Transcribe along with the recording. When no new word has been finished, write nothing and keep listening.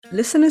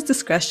Listener's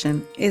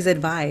discretion is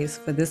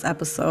advised for this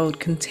episode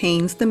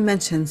contains the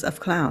mentions of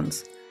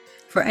clowns.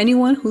 For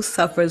anyone who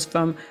suffers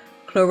from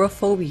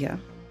chlorophobia,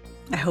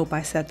 I hope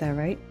I said that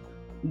right,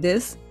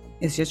 this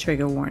is your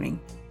trigger warning.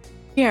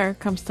 Fear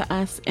comes to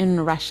us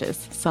in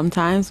rushes.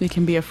 Sometimes we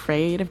can be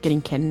afraid of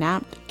getting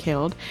kidnapped,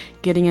 killed,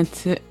 getting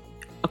into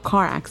a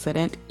car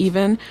accident,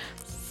 even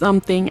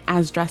something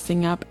as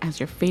dressing up as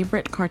your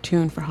favorite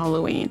cartoon for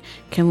Halloween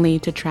can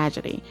lead to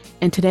tragedy.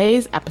 In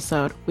today's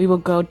episode, we will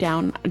go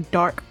down a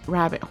dark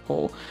rabbit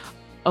hole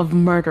of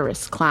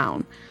murderous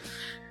clown.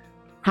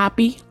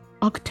 Happy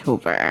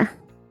October.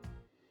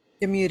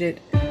 You're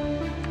muted.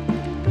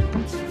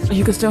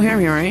 You can still hear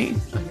me, right?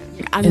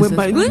 I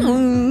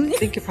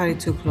think you're probably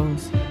too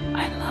close.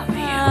 I love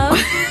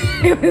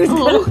you.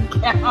 Oh,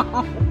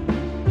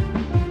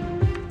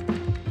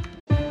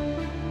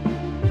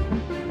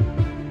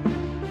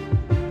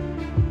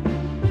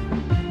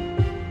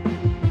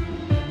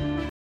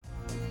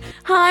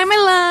 Hi, my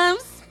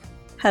loves.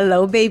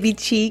 Hello, baby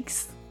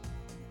cheeks.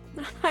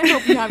 I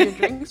hope you have your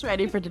drinks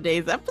ready for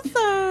today's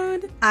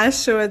episode. I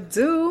sure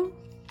do.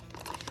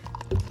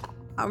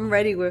 I'm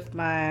ready with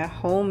my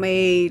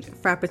homemade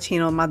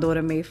frappuccino my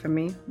daughter made for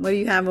me. What do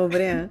you have over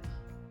there?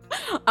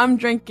 I'm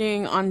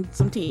drinking on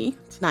some tea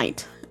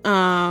tonight.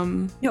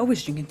 You're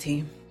always drinking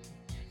tea.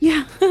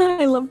 Yeah,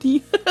 I love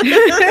tea.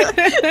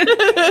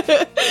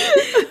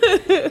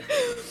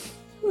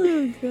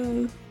 Oh,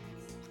 God.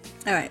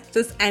 All right.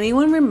 Does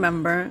anyone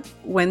remember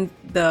when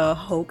the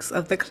hoax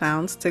of the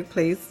clowns took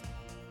place?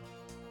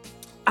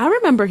 I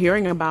remember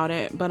hearing about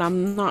it, but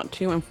I'm not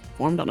too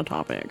informed on the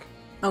topic.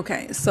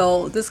 Okay,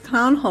 so this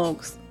clown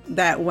hoax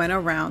that went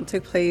around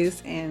took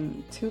place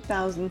in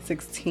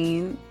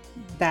 2016,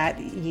 that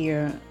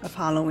year of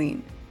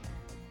Halloween.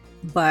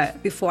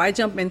 But before I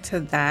jump into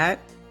that,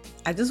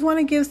 I just want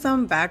to give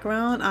some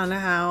background on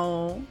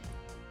how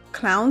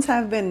clowns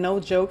have been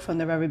no joke from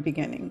the very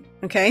beginning,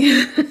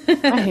 okay?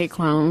 I hate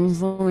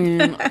clowns. I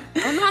mean, I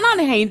not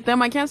hate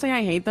them. I can't say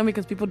I hate them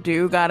because people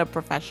do got a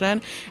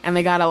profession and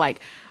they gotta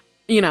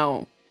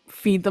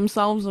feed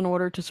themselves in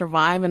order to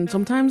survive. And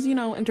sometimes,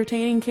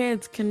 entertaining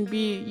kids can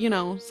be,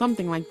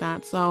 something like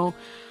that. So,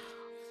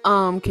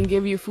 can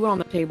give you food on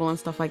the table and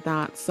stuff like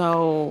that.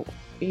 So,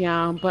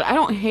 yeah, but I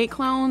don't hate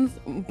clowns,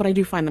 but I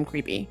do find them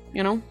creepy,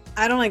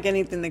 I don't like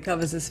anything that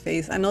covers his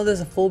face. I know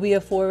there's a phobia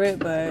for it,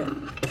 but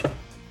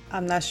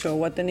I'm not sure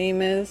what the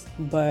name is,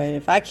 but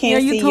if I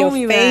can't see your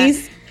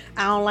face,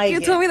 I don't like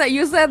it. You told me that.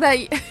 You said that.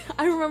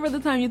 I remember the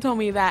time you told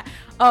me that.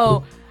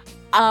 Oh,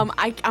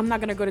 I'm not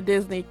gonna go to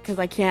Disney because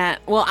I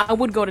can't. Well, I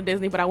would go to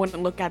Disney, but I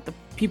wouldn't look at the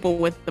people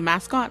with the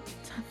mascot.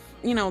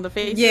 The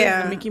faces,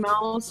 the Mickey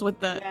Mouse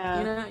with the.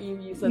 Yeah.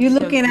 You said you're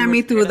looking at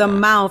me through the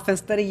mouth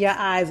instead of your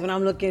eyes when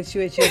I'm looking at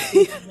you at your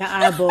feet and your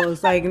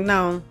eyeballs. Like,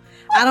 no,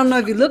 I don't know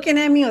if you're looking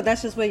at me or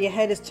that's just where your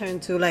head is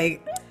turned to.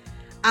 Like,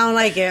 I don't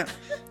like it.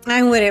 I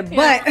ain't with it.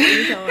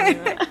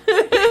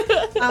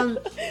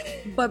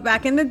 But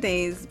back in the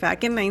days,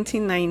 back in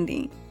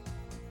 1990,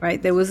 right,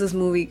 there was this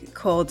movie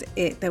called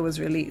It that was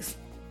released.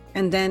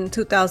 And then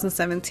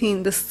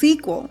 2017, the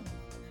sequel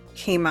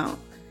came out.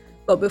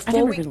 But before I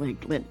never really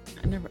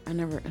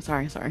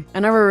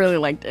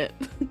liked it.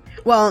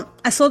 Well,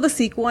 I saw the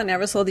sequel. I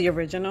never saw the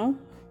original.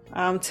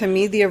 To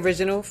me, the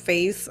original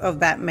face of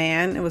that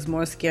man, it was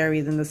more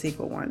scary than the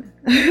sequel one.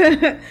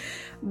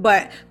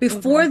 But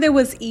before there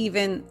was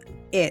even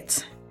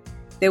It,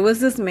 there was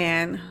this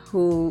man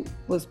who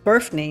was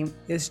birth name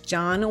is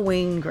John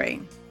Wayne Gray.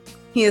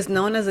 He is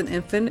known as an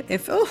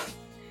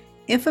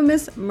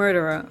infamous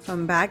murderer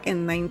from back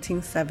in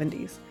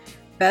 1970s,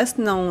 best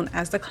known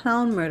as the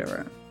clown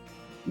murderer.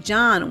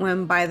 John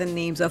went by the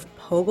names of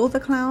Pogo the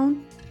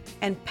Clown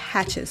and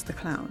Patches the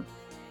Clown.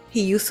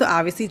 He used to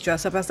obviously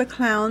dress up as a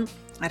clown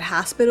at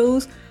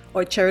hospitals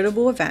or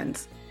charitable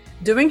events.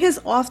 During his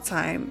off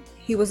time,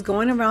 he was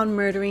going around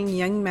murdering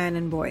young men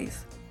and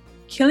boys,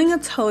 killing a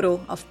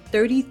total of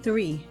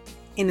 33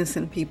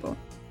 innocent people.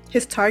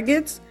 His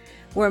targets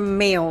were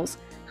males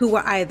who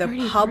were either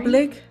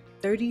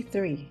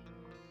 33,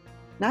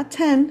 not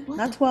 10,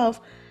 not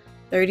 12,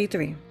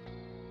 33.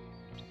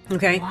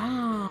 Okay.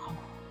 Wow.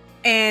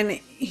 And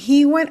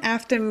he went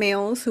after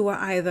males who were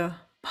either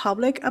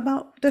public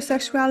about their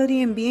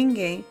sexuality and being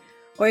gay,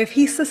 or if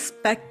he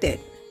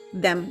suspected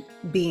them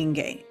being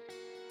gay.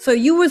 So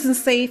you wasn't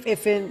safe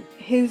if in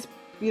his,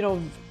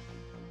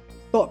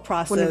 thought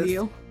process. Point of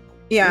view.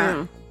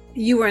 Yeah,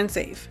 you weren't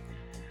safe.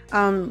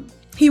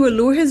 He would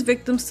lure his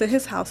victims to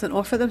his house and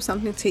offer them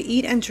something to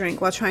eat and drink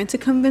while trying to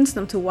convince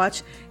them to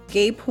watch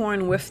gay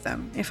porn with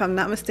them. If I'm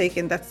not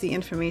mistaken, that's the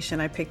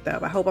information I picked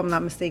up. I hope I'm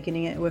not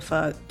mistaking it with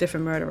a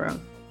different murderer.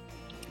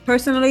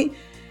 Personally,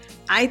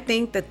 I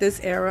think that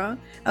this era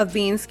of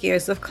being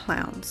scared of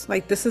clowns,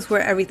 like this is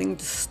where everything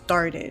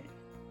started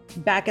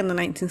back in the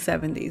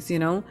 1970s,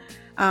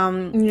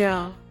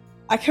 Yeah.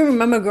 I can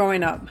remember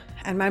growing up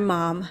and my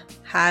mom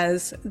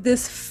has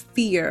this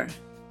fear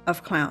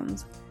of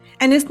clowns.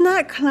 And it's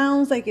not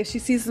clowns like if she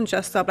sees them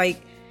dressed up,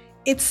 like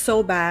It's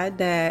so bad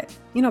that,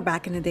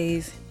 back in the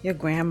days, your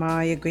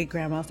grandma, your great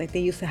grandmas, like they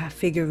used to have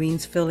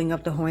figurines filling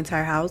up the whole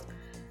entire house.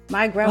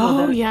 My Oh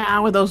grandmother, yeah,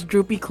 with those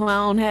droopy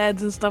clown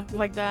heads and stuff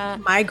like that.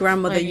 my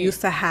grandmother Like,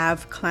 used to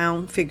have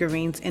clown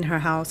figurines in her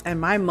house, and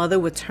my mother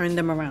would turn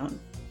them around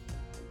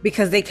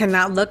because they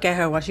cannot look at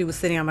her while she was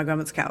sitting on my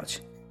grandma's couch.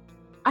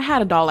 I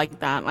had a doll like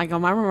that. Like, I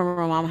remember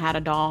my mom had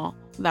a doll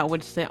that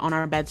would sit on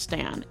our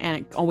bedstand, and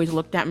it always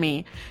looked at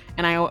me.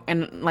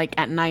 And like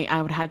at night,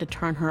 I would have to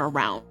turn her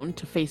around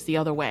to face the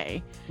other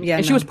way, Yeah,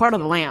 and she no. was part of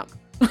the lamp.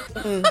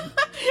 So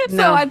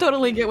No. I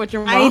totally get what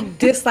your I mom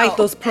dislike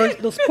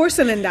felt. those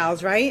porcelain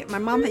dolls, right? My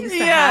mom used to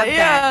Yeah, have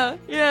that.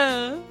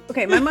 yeah.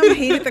 Okay, my mom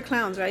hated the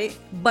clowns, right?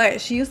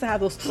 But she used to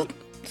have those.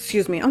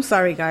 Excuse me. I'm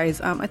sorry,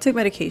 guys. I took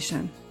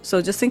medication,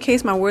 so just in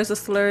case my words are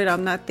slurred,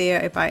 I'm not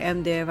there. If I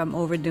am there, if I'm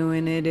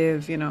overdoing it,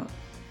 if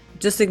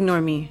just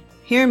ignore me.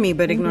 Hear me,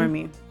 but ignore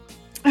me.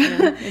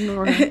 Yeah,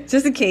 ignore her.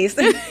 Just in case.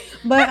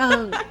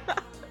 But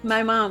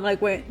my mom,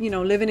 like when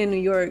living in New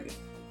York,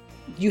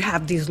 you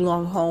have these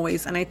long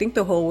hallways, and I think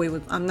the hallway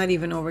was, I'm not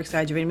even over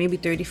exaggerating, maybe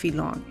 30 feet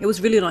long. It was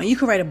really long. You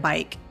could ride a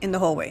bike in the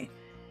hallway.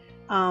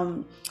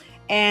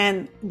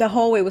 And the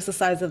hallway was the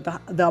size of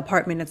the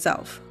apartment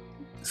itself.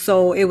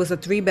 So it was a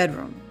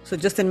 3-bedroom. So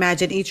just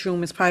imagine each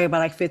room is probably about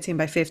like 15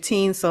 by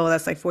 15. So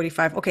that's like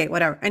 45. Okay,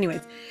 whatever.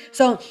 Anyways,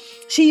 so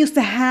she used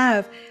to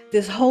have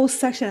this whole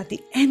section at the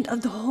end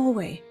of the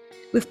hallway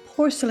with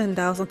porcelain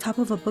dolls on top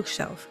of a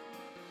bookshelf.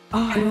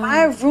 Oh, And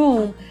my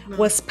room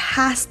was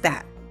past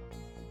that.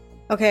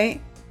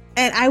 Okay.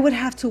 And I would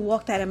have to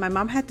walk that. And my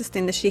mom had this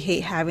thing that she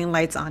hated having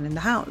lights on in the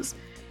house.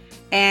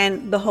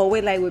 And the hallway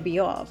light would be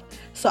off.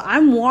 So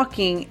I'm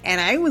walking, and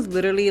I was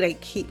literally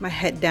like keep my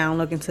head down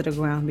looking to the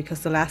ground,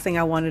 because the last thing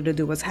I wanted to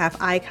do was have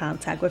eye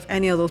contact with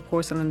any of those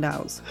porcelain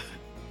dolls.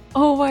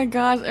 oh my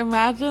gosh!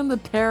 Imagine the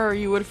terror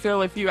you would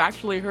feel if you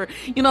actually heard,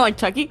 like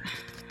Chucky.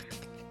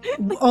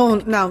 Oh,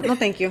 no,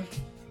 thank you.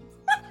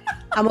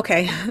 I'm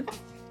okay.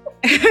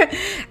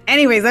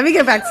 Anyways, let me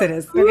get back to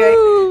this. Okay.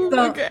 Woo,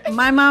 So okay.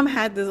 my mom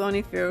had this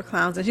only fear of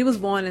clowns, and she was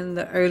born in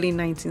the early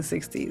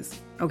 1960s.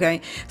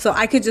 Okay. So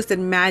I could just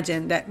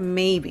imagine that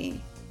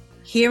maybe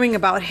hearing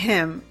about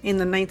him in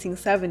the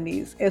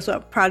 1970s is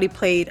what probably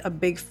played a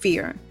big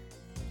fear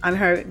on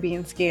her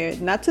being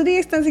scared. Not to the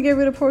extent to get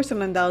rid of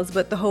porcelain dolls,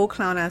 but the whole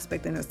clown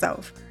aspect in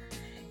itself.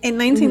 In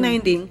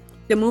 1990,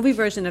 the movie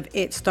version of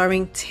It,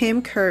 starring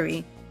Tim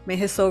Curry, may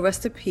his soul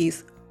rest in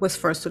peace, was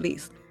first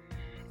released.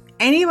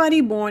 Anybody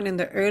born in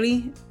the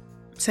early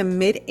to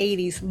mid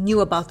 80s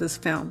knew about this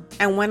film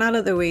and went out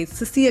of their ways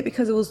to see it,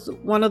 because it was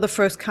one of the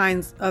first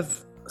kinds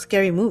of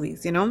scary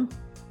movies, And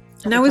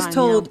I was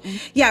told,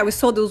 I was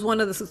told it was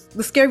one of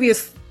the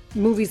scariest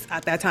movies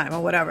at that time or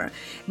whatever.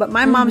 But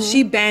my mom,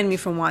 she banned me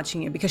from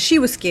watching it because she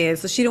was scared.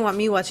 So she didn't want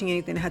me watching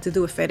anything that had to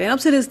do with it. And up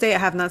to this day, I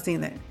have not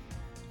seen it.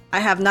 I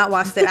have not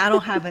watched it. I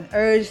don't have an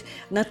urge.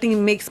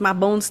 Nothing makes my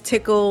bones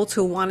tickle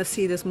to want to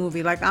see this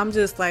movie. Like, I'm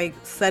just like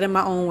set in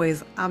my own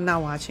ways. I'm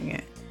not watching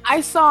it.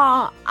 I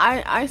saw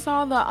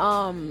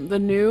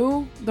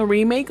the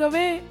remake of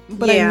it,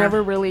 but I Yeah.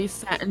 never really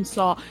sat and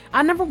saw.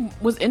 I never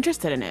was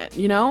interested in it,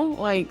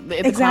 like the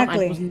clown. I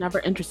Exactly. was never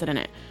interested in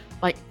it,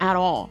 like at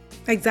all.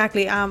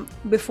 Exactly.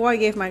 Before I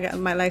gave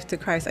my life to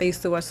Christ, I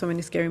used to watch so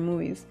many scary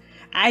movies.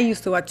 I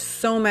used to watch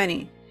so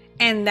many.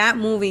 And that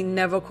movie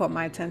never caught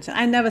my attention.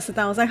 I never sat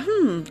down and was like,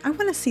 I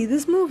want to see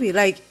this movie.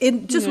 Like,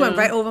 it just went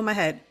right over my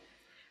head.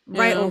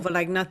 Right over,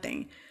 like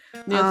nothing.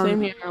 Yeah,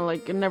 same here.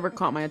 Like, it never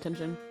caught my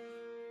attention.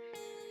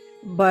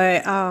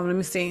 But let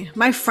me see.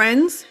 My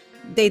friends,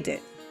 they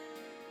did.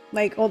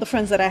 Like, all the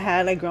friends that I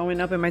had, like,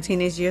 growing up in my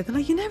teenage years, they're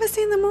like, you never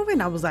seen the movie?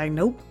 And I was like,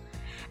 nope.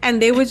 And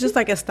they were just,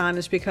 like,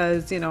 astonished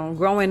because,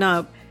 growing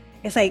up,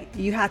 it's like,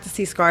 you had to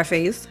see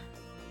Scarface.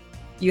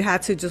 You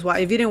had to just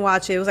watch. If you didn't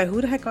watch it, it was like, who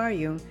the heck are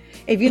you?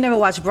 If you never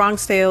watched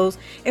Bronx Tales,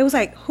 it was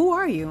like, who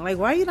are you? Like,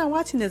 why are you not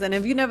watching this? And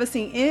if you never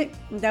seen it,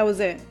 that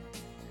was it.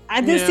 I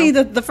did see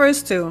the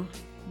first two,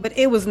 but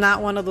it was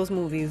not one of those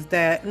movies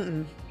that,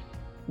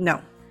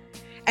 no.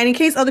 And in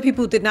case other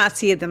people did not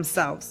see it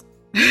themselves.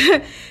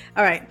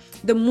 All right.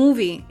 The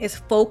movie is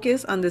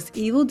focused on this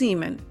evil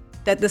demon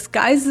that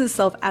disguises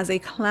itself as a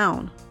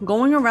clown,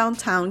 going around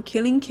town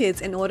killing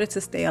kids in order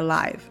to stay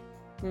alive.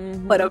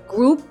 But a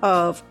group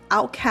of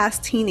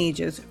outcast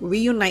teenagers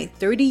reunite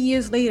 30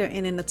 years later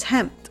in an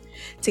attempt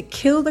to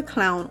kill the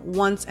clown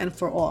once and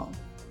for all.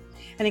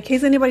 And in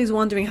case anybody's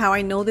wondering how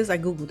I know this, I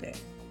Googled it.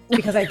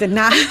 Because I did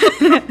not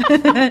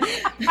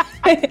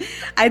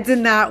I did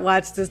not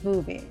watch this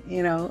movie,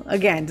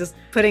 again, just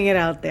putting it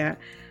out there.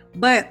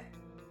 But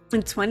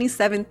in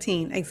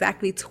 2017,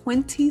 exactly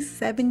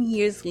 27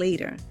 years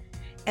later,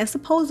 and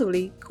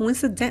supposedly,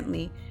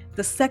 coincidentally,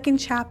 the second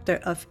chapter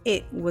of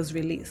It was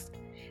released.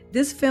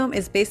 This film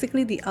is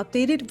basically the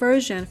updated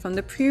version from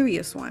the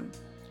previous one.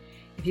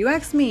 If you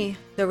ask me,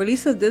 the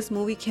release of this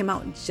movie came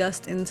out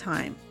just in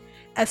time,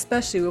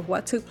 especially with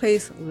what took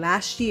place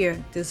last year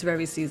this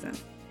very season.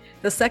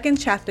 The second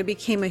chapter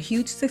became a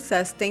huge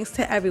success thanks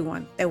to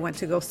everyone that went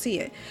to go see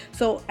it.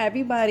 So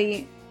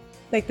everybody,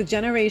 like the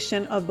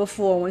generation of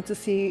before, went to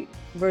see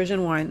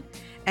version 1,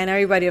 and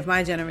everybody of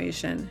my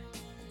generation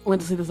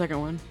Went to see the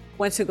second one.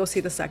 went to go see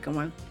the second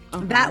one.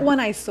 Okay. That one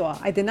I saw.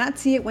 I did not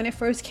see it when it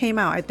first came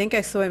out. I think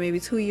I saw it maybe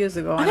 2 years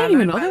ago. I didn't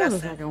even know there was a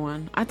second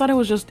one. I thought it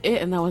was just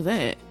it and that was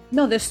it.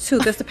 No, there's two.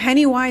 There's the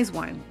Pennywise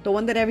one, the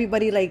one that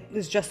everybody like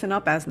is dressing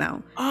up as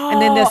now, Oh, and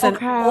then there's an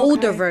okay,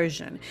 older okay.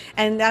 version,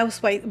 and that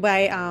was by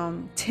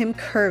Tim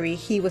Curry.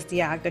 He was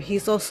the actor.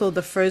 He's also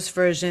the first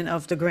version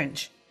of the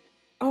Grinch.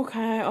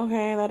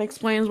 Okay. That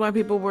explains why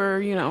people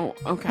were,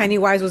 okay.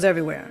 Pennywise was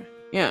everywhere.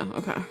 Yeah,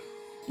 okay.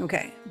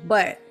 Okay,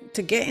 but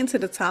to get into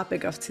the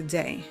topic of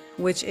today,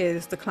 which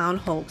is the clown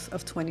hoax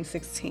of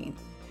 2016,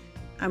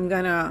 I'm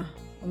gonna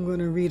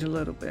read a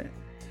little bit.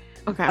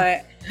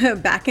 Okay.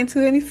 But back in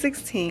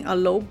 2016, a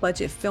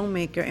low-budget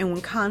filmmaker in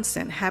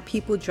Wisconsin had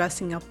people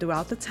dressing up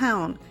throughout the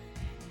town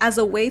as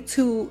a way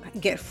to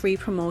get free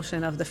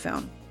promotion of the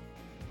film.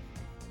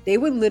 They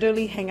would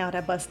literally hang out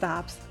at bus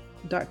stops,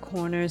 dark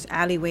corners,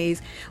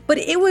 alleyways, but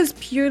it was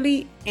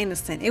purely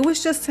innocent. It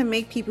was just to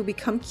make people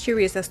become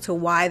curious as to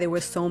why there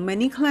were so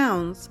many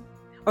clowns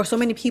or so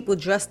many people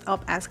dressed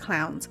up as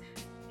clowns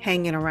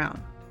hanging around.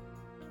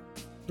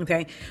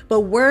 Okay,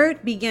 but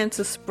word began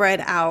to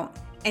spread out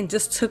and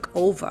just took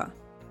over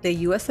the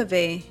US of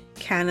A,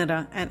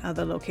 Canada, and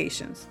other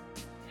locations.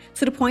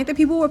 To the point that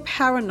people were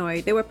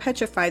paranoid, they were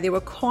petrified, they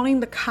were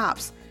calling the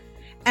cops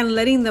and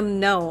letting them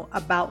know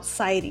about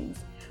sightings.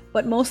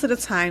 But most of the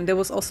time, there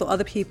was also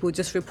other people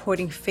just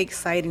reporting fake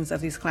sightings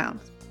of these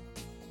clowns.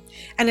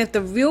 And if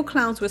the real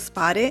clowns were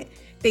spotted,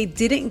 they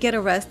didn't get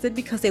arrested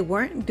because they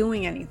weren't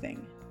doing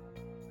anything.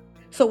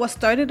 So what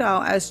started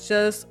out as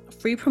just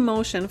free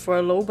promotion for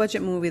a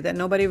low-budget movie that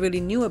nobody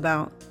really knew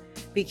about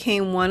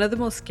became one of the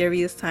most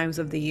scariest times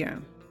of the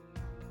year.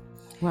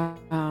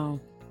 Wow.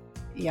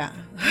 Yeah.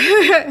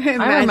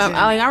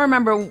 I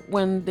remember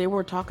when they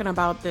were talking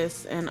about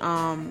this and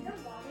on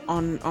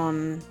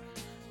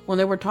when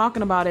they were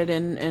talking about it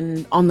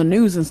and on the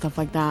news and stuff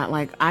like that,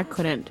 like I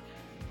couldn't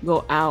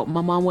go out.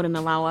 My mom wouldn't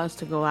allow us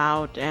to go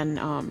out and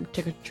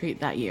trick or treat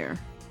that year.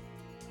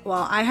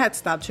 Well, I had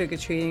stopped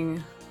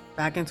trick-or-treating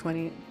back in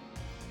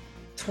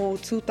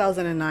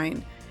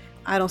 2009.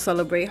 I don't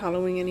celebrate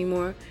Halloween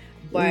anymore,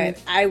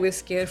 but I was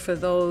scared for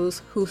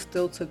those who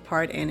still took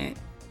part in it.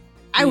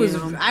 I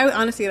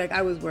honestly,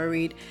 I was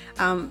worried.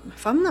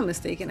 If I'm not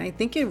mistaken, I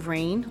think it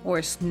rained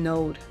or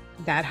snowed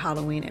that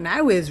Halloween, and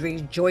I was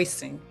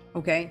rejoicing.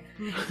 Okay.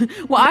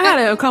 Well, I had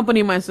to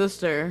accompany my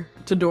sister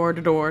to door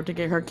to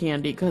get her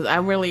candy because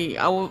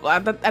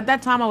at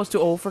that time I was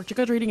too old for trick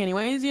or treating,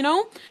 anyways.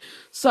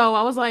 So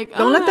I was like,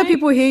 don't let the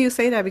people hear you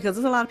say that because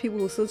there's a lot of people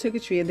who still trick or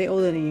treat and they're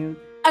older than you.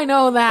 I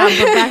know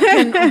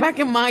that, but back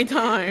in my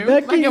time,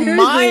 back in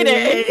my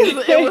days,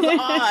 it was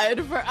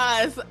odd for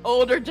us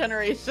older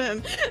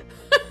generation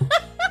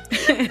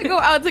to go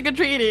out trick or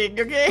treating.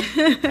 Okay.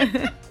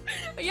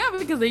 Yeah,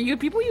 because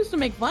people used to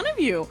make fun of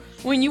you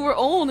when you were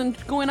old and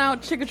going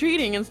out trick or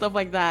treating and stuff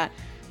like that.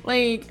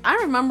 Like I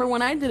remember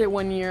when I did it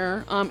one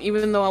year,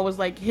 even though I was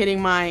like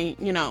hitting my,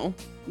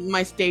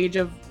 my stage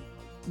of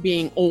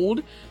being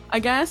old, I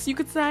guess you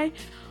could say,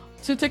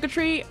 to trick or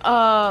treat.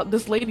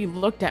 This lady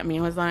looked at me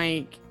and was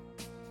like,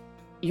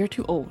 "You're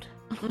too old."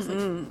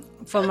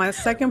 For my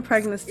second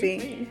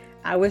pregnancy,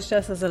 I was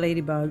dressed as a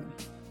ladybug.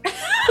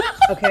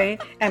 Okay,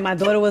 and my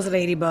daughter was a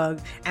ladybug,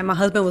 and my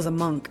husband was a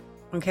monk.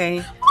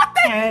 Okay.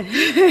 And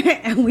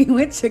we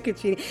went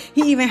trick-or-treating.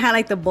 He even had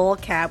like the ball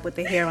cap with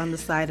the hair on the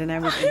side and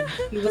everything.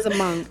 He was a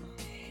monk.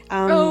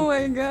 Oh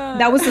my god.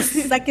 That was the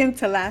second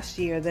to last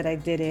year that I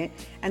did it.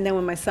 And then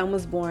when my son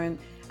was born,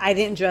 I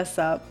didn't dress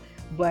up,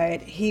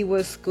 but he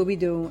was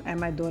Scooby-Doo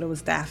and my daughter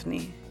was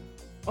Daphne.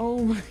 Oh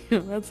my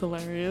god, that's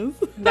hilarious.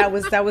 That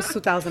was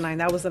 2009.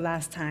 That was the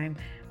last time.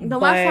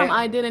 Last time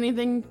I did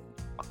anything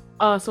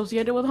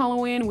associated with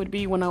Halloween would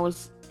be when I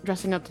was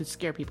dressing up to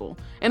scare people,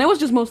 and it was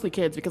just mostly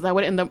kids because I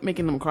would end up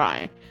making them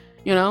cry,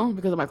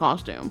 because of my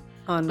costume.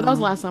 Oh no! But that was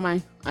the last time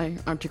I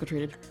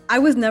trick-or-treated. I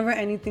was never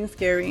anything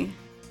scary.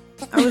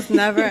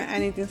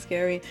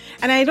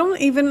 And I don't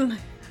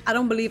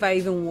believe I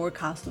even wore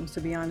costumes,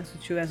 to be honest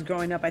with you. As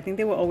growing up, I think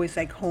they were always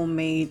like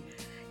homemade.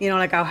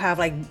 Like I'll have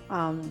like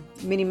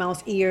Minnie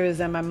Mouse ears,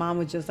 and my mom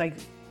would just like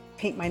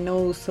paint my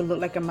nose to look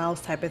like a mouse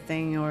type of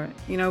thing, or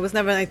it was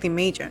never anything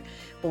major.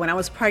 But when I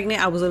was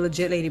pregnant, I was a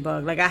legit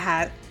ladybug. Like I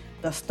had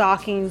the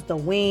stockings, the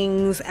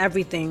wings,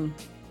 everything,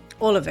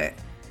 all of it.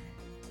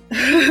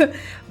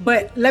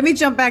 But let me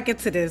jump back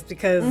into this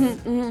because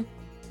I'm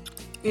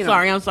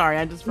sorry.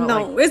 I just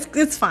felt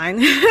it's fine.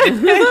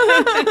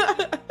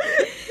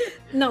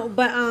 No,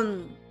 but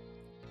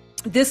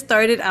this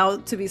started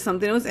out to be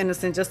something that was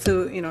innocent, just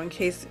to in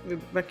case we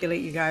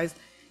regulate you guys.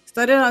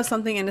 Started out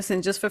something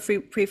innocent just for free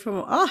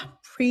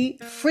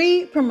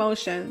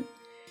promotion,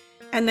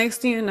 and next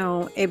thing you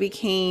know, it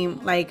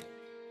became like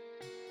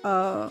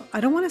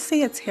I don't want to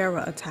say a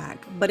terror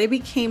attack, but it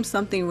became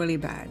something really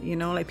bad.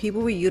 Like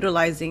people were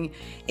utilizing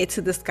it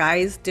to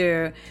disguise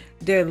their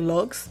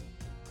looks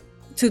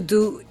to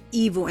do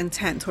evil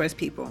intent towards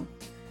people.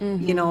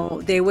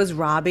 Mm-hmm. There was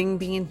robbing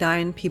being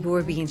done. People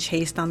were being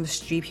chased on the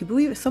street.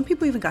 Some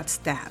people even got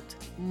stabbed.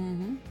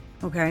 Mm-hmm.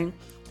 Okay.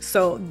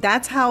 So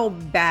that's how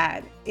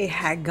bad it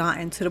had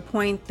gotten, to the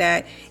point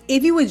that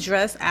if you were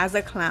dressed as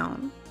a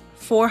clown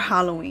for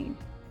Halloween,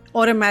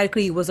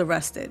 automatically you was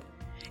arrested.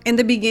 In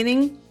the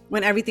beginning,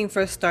 when everything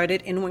first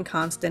started in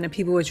Wisconsin and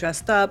people were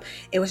dressed up,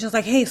 it was just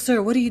like, hey,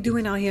 sir, what are you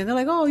doing out here? And they're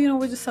like, oh,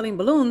 we're just selling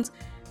balloons.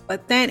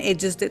 But then it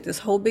just did this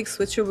whole big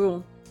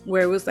switcheroo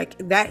where it was like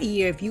that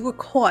year, if you were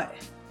caught,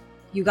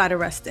 you got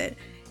arrested.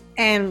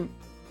 And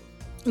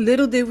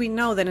little did we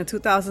know that in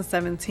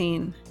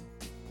 2017,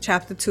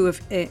 chapter 2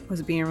 of It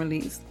was being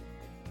released.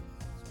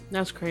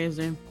 That's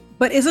crazy.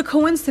 But it's a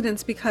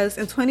coincidence because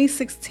in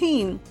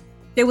 2016,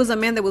 there was a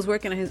man that was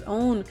working on his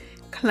own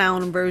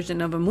clown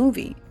version of a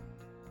movie.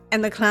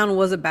 And the clown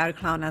was a bad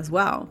clown as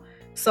well.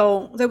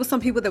 So there was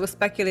some people that were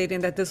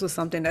speculating that this was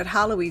something that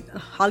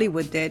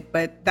Hollywood did,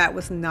 but that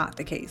was not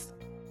the case.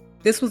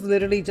 This was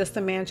literally just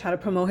a man trying to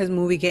promote his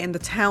movie, getting the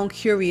town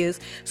curious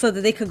so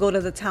that they could go to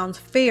the town's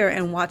fair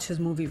and watch his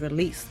movie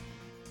release.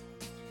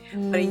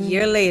 But a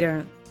year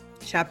later,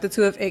 chapter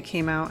 2 of It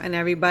came out and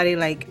everybody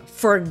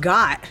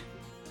forgot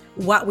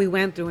what we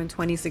went through in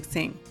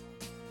 2016.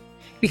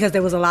 Because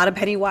there was a lot of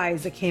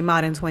Pennywise that came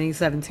out in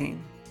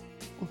 2017.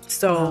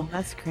 So wow,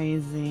 that's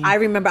crazy. I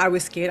remember I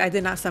was scared. I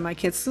did not send my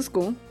kids to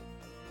school.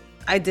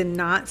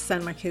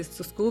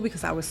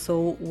 Because I was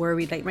so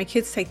worried. Like, my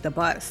kids take the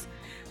bus.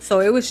 So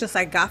it was just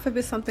like, God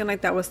forbid something like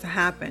that was to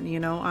happen,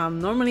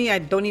 Normally, I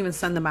don't even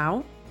send them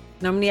out.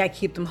 Normally, I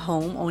keep them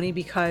home only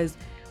because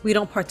we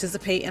don't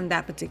participate in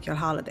that particular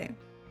holiday.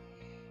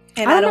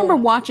 And I remember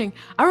watching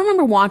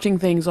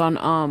things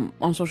on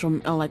social,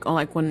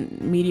 like when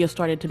media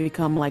started to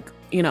become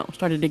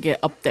started to get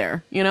up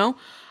there, I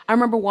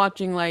remember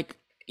watching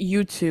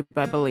YouTube,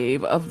 I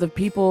believe, of the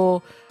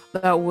people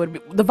that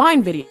the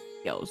Vine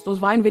videos. Those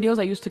Vine videos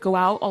that used to go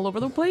out all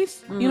over the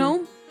place,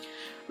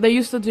 They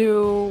used to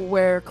do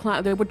where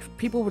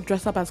people would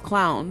dress up as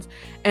clowns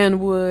and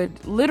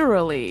would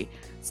literally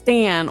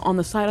stand on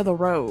the side of the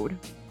road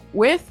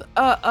with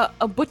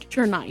a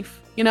butcher knife,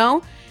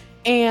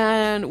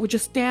 and would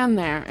just stand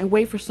there and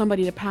wait for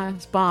somebody to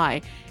pass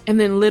by and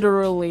then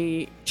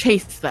literally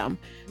chase them.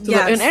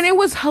 Yes. And it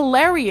was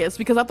hilarious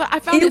because I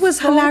found it was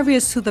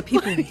hilarious to the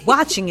people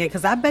watching it,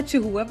 because I bet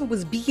you whoever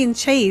was being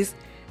chased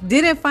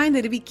didn't find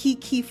it to be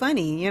key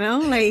funny,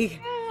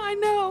 I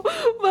know,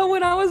 but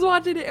when I was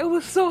watching it, it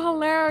was so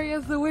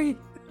hilarious the way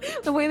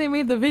they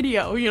made the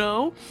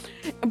video,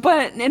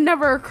 But it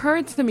never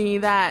occurred to me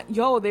that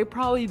they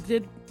probably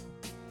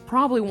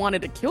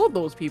wanted to kill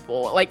those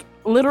people, like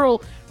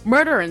literal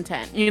murder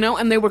intent,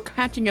 and they were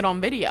catching it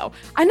on video.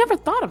 I never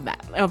thought of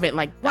it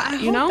like that, I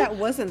hope that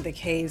wasn't the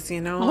case,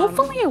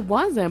 Hopefully it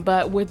wasn't,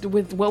 but with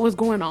what was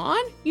going on,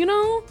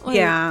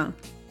 Yeah.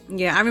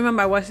 I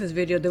remember I watched this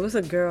video. There was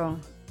a girl.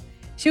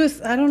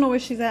 I don't know where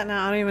she's at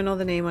now. I don't even know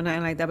the name or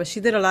nothing like that, but she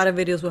did a lot of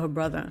videos with her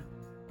brother.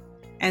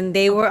 And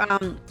they were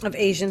of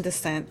Asian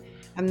descent.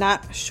 I'm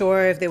not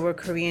sure if they were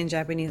Korean,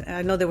 Japanese.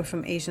 I know they were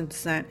from Asian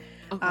descent.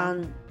 Okay.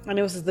 And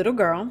it was this little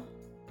girl.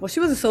 Well, she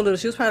wasn't so little.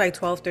 She was probably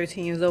 12,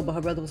 13 years old, but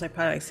her brother was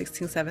probably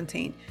 16,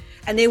 17.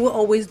 And they would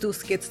always do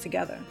skits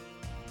together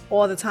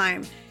all the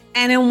time.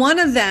 And in one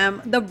of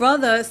them, the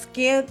brother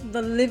scared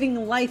the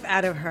living life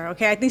out of her.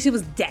 Okay, I think she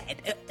was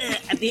dead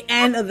at the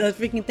end of the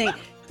freaking thing,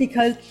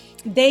 because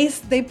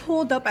they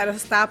pulled up at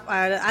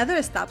either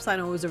a stop sign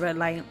or it was a red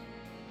light.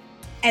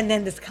 And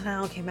then this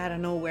clown came out of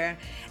nowhere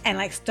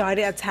and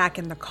started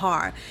attacking the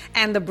car.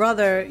 And the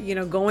brother,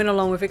 going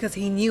along with it because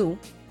he knew,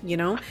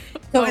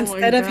 So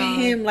instead of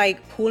him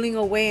pulling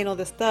away and all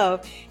this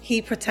stuff,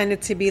 he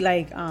pretended to be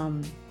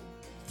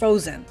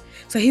frozen.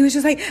 So he was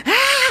just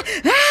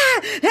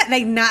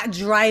not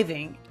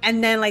driving.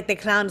 And then the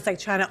clown was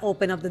trying to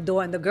open up the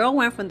door, and the girl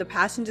went from the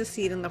passenger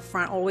seat in the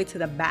front all the way to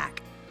the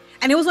back.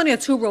 And it was only a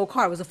 2-row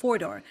car. It was a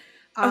 4-door.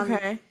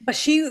 Okay. But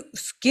she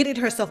skidded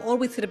herself all the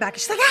way to the back.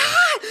 And she's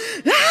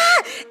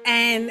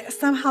and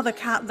somehow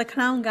the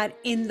clown got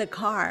in the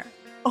car.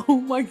 Oh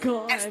my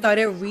God. And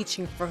started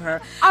reaching for her.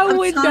 I'm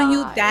telling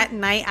you, that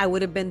night I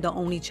would have been the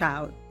only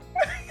child.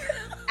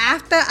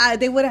 After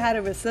they would have had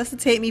to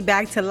resuscitate me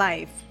back to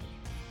life,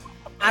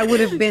 I would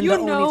have been the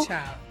only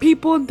child.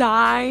 People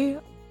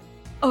die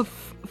of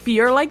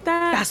fear like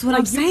that. That's what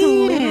I'm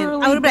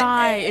saying. I would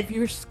die if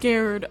you're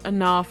scared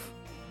enough.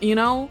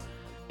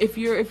 If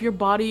your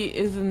body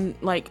is in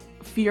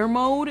fear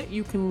mode,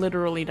 you can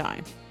literally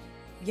die.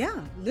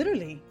 Yeah,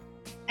 literally.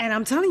 And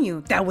I'm telling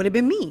you, that would have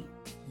been me.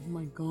 Oh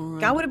my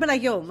God. God would have been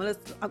like, yo,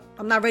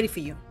 I'm not ready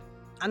for you.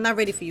 I'm not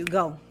ready for you.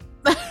 Go.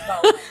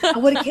 I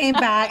would have came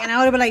back and I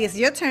would have been like, it's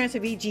your turn to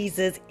be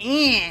Jesus.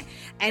 And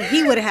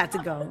he would have had to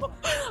go.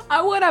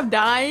 I would have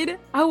died.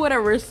 I would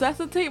have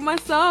resuscitated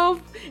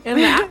myself. And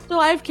the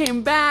afterlife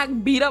came back,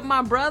 beat up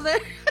my brother.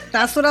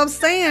 That's what I'm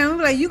saying. I'm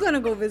like, you're going to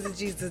go visit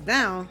Jesus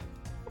now.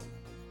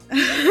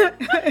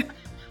 But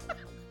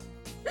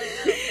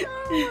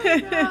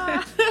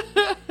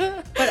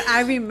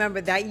I remember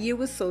that year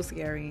was so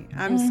scary.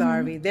 I'm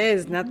sorry. There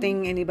is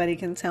nothing anybody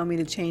can tell me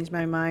to change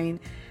my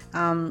mind.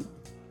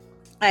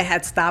 I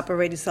had stopped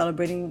already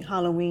celebrating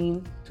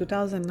Halloween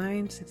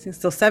 2009, 16,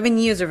 so 7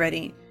 years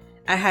already.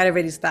 I had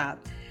already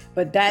stopped.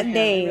 But that Yeah,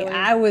 day, really.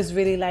 I was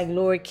really like,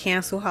 Lord,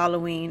 cancel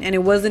Halloween. And it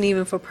wasn't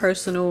even for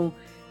personal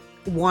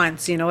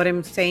wants, you know what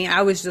I'm saying?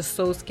 I was just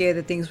so scared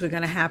that things were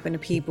going to happen to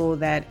people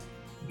that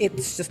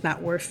it's just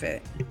not worth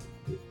it.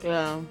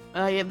 Yeah,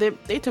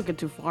 they took it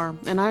too far,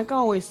 and I can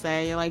always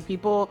say, like,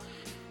 people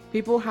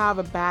have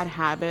a bad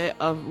habit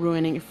of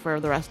ruining it for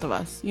the rest of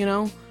us. You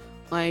know,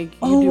 like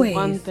you do one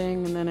Always.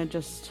 thing and then it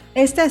just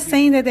It's that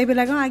saying that they be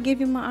like, oh, I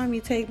give you my arm,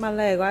 you take my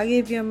leg. Or I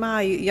give you a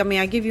mile. I mean,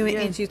 I give you an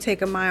Yeah. inch, you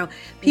take a mile.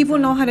 People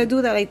know how to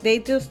do that. Like, they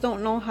just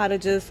don't know how to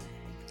just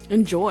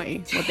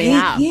enjoy what they take,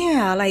 have.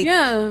 yeah, like,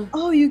 Yeah.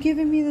 oh, you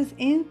giving me this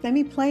inch? Let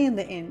me play in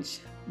the inch.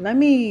 Let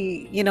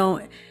me,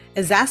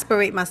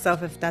 exasperate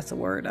myself, if that's a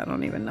word. I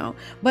don't even know.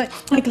 But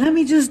like, let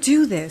me just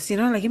do this, like,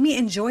 let me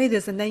enjoy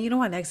this. And then, you know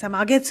what, next time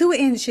I'll get 2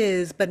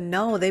 inches. But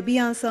no, they be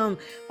on some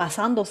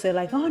pasándose,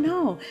 like, oh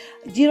no,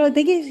 he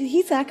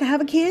said I could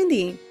have a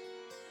candy.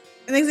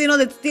 And next thing you know,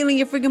 they're stealing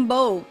your freaking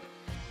bowl.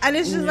 And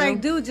it's just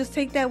like, dude, just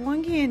take that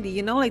one candy,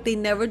 like they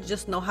never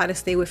just know how to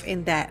stay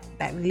within that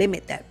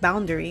limit, that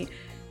boundary.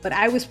 But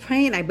I was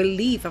praying, I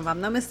believe, if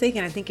I'm not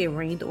mistaken, I think it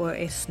rained or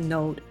it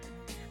snowed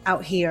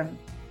out here.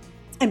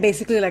 And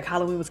basically, like,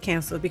 Halloween was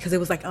canceled because it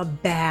was like a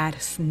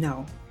bad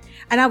snow.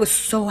 And I was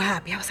so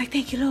happy. I was like,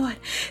 thank you, Lord.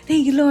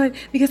 Thank you, Lord.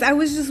 Because I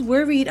was just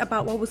worried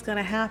about what was going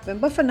to happen.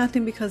 But for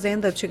nothing, because they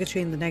ended up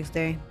trick-or-treating the next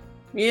day.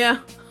 Yeah.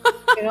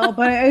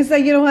 But it's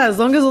like, you know what? As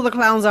long as all the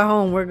clowns are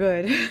home, we're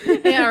good.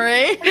 Yeah,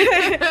 right.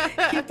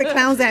 Keep the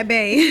clowns at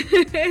bay.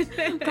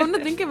 Come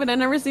to think of it, I've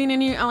never seen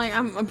any. Like,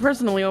 I'm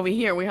personally over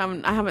here.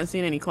 I haven't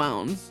seen any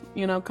clowns,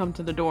 come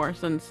to the door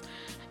since,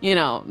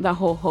 that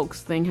whole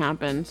hoax thing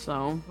happened.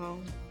 So.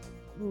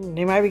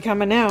 They might be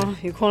coming now.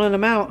 You're calling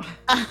them out.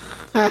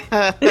 They're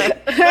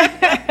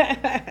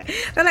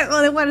like,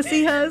 oh, they want to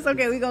see us?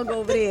 Okay, we're going to go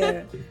over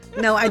there.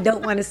 No, I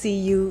don't want to see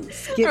you.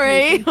 Skip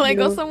Right? me, Like,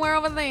 go somewhere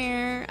over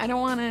there. I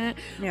don't want it.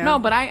 Yeah. No,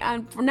 but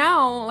I for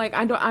now, like,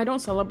 I don't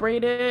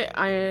celebrate it.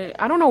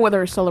 I don't know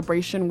whether a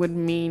celebration would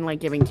mean, like,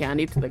 giving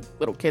candy to the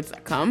little kids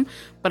that come.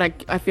 But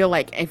I feel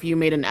like if you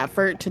made an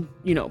effort to,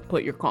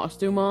 put your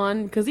costume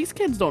on, because these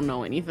kids don't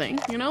know anything,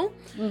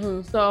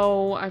 Mm-hmm.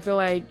 So I feel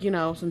like,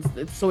 since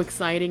it's so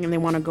exciting and they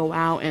want to go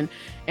out and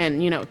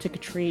trick or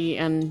treat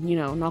and,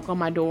 knock on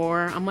my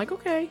door, I'm like,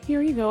 okay,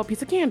 here you go, a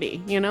piece of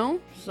candy,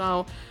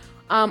 So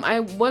I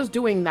was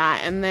doing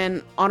that, and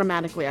then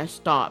automatically I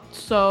stopped.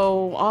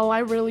 So all I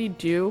really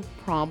do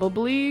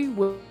probably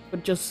would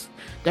just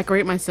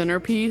decorate my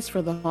centerpiece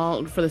for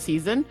the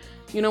season,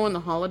 in the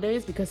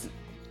holidays, because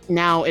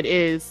now it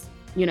is,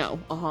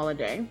 a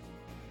holiday.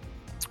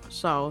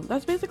 So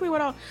that's basically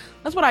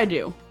that's what I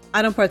do.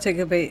 I don't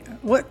participate.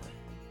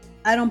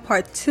 I don't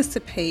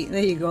participate.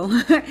 There you go.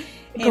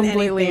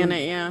 Completely in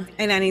it, yeah.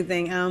 In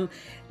anything.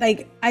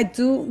 Like, I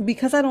do,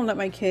 because I don't let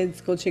my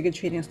kids go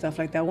trick-or-treating and stuff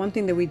like that. One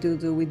thing that we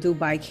do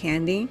buy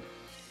candy,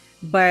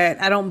 but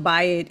I don't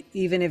buy it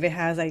even if it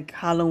has like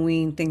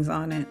Halloween things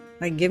on it.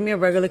 Like, give me a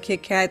regular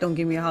Kit Kat, don't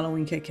give me a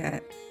Halloween Kit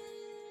Kat.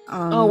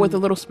 With the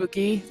little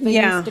spooky thing,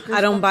 Yeah, stickers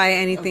I don't stuff? buy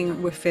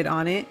anything with it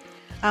on it.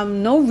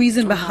 No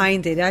reason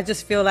behind it. I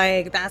just feel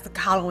like that's the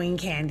Halloween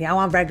candy. I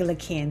want regular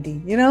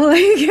candy. Like,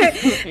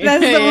 that's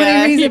the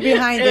only reason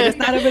behind it. It's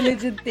not a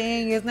religion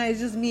thing. It's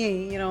just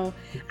me.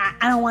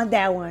 I don't want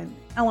that one.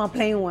 I want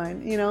plain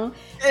one.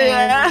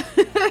 Yeah.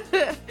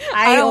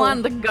 I don't don't-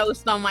 want the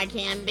ghost on my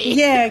candy.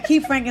 Yeah,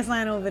 keep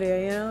Frankenstein over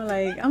there.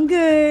 Like, I'm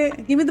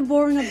good. Give me the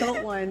boring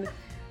adult one.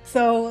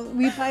 So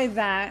we buy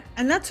that,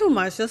 and not too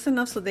much, just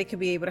enough so they could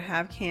be able to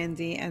have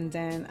candy. And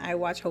then I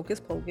watch Hocus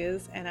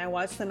Pocus, and I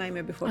watch The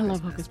Nightmare Before I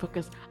Christmas. love Hocus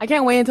Pocus. I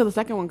can't wait until the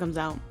second one comes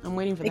out. I'm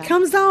waiting for that. It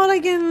comes out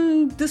like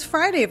in this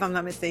Friday, if I'm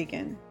not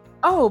mistaken.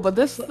 Oh, but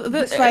this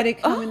Friday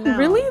coming out.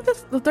 Really?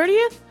 The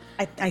 30th?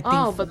 I think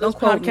Oh, so. but Don't this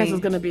quote podcast me. is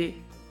gonna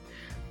be.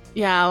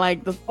 Yeah,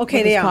 like the.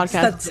 Okay, this they are.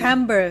 podcast is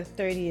September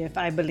 30th,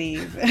 I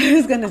believe.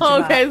 It's gonna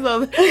drop. Okay, so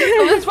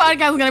this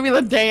podcast is gonna be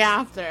the day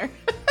after.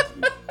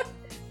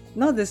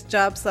 No, this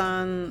drops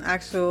on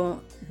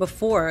actual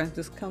before.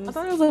 This comes. I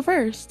thought it was the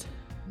first.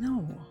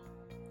 No,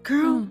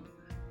 girl.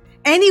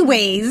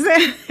 Anyways,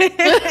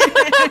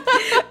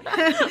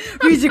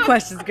 read your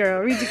questions,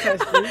 girl. Read your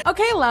questions.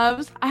 Okay,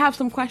 loves, I have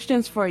some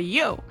questions for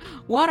you.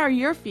 What are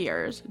your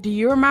fears? Do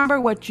you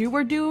remember what you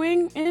were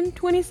doing in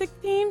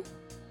 2016?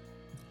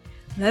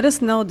 Let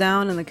us know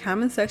down in the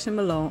comment section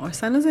below, or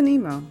send us an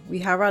email. We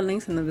have our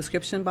links in the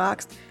description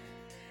box.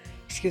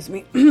 Excuse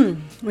me.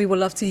 We would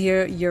love to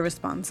hear your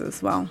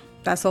responses. Well,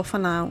 that's all for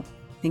now.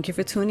 Thank you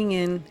for tuning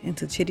in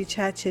into Chitty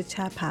Chat Chit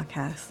Chat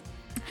Podcast.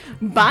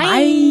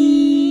 Bye.